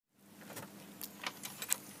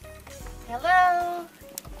Hello!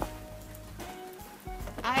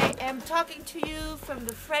 I am talking to you from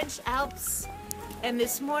the French Alps, and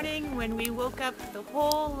this morning when we woke up, the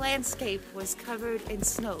whole landscape was covered in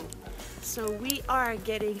snow. So we are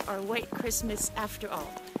getting our white Christmas after all.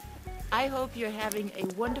 I hope you're having a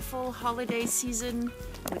wonderful holiday season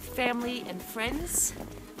with family and friends.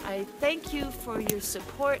 I thank you for your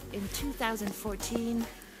support in 2014.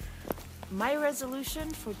 My resolution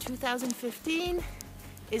for 2015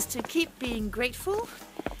 is to keep being grateful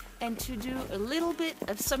and to do a little bit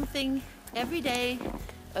of something every day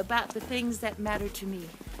about the things that matter to me.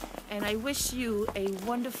 And I wish you a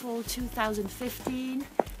wonderful 2015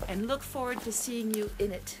 and look forward to seeing you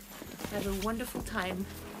in it. Have a wonderful time.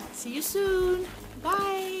 See you soon.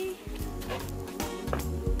 Bye.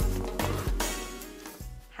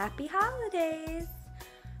 Happy holidays!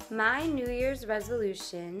 My New Year's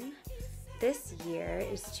resolution this year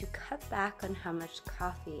is to cut back on how much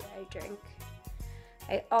coffee I drink.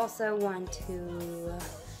 I also want to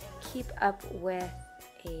keep up with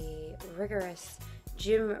a rigorous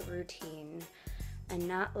gym routine and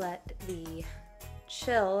not let the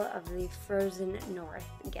chill of the frozen north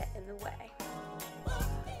get in the way.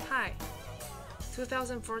 Hi!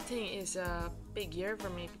 2014 is a big year for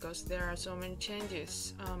me because there are so many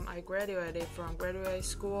changes. I graduated from graduate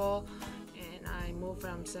school and I moved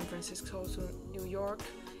from San Francisco to New York,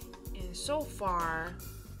 and so far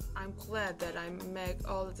I'm glad that I make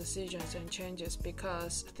all the decisions and changes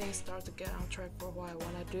because things start to get on track for what I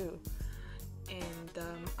want to do. And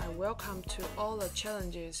I welcome to all the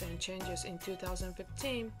challenges and changes in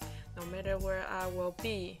 2015, no matter where I will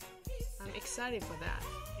be. I'm excited for that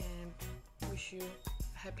and wish you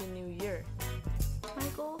a happy new year. My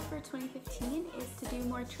goal for 2015 is to do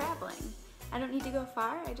more traveling. I don't need to go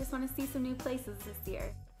far, I just want to see some new places this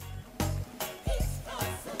year.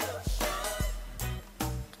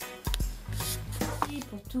 Merci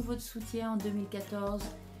pour tout votre soutien en 2014.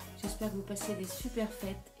 J'espère que vous passez des super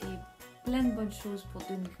fêtes et plein de bonnes choses pour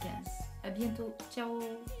 2015. À bientôt. Ciao.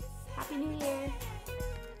 Happy New Year!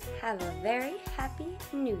 Have a very happy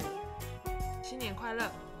New Year! 新年快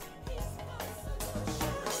乐！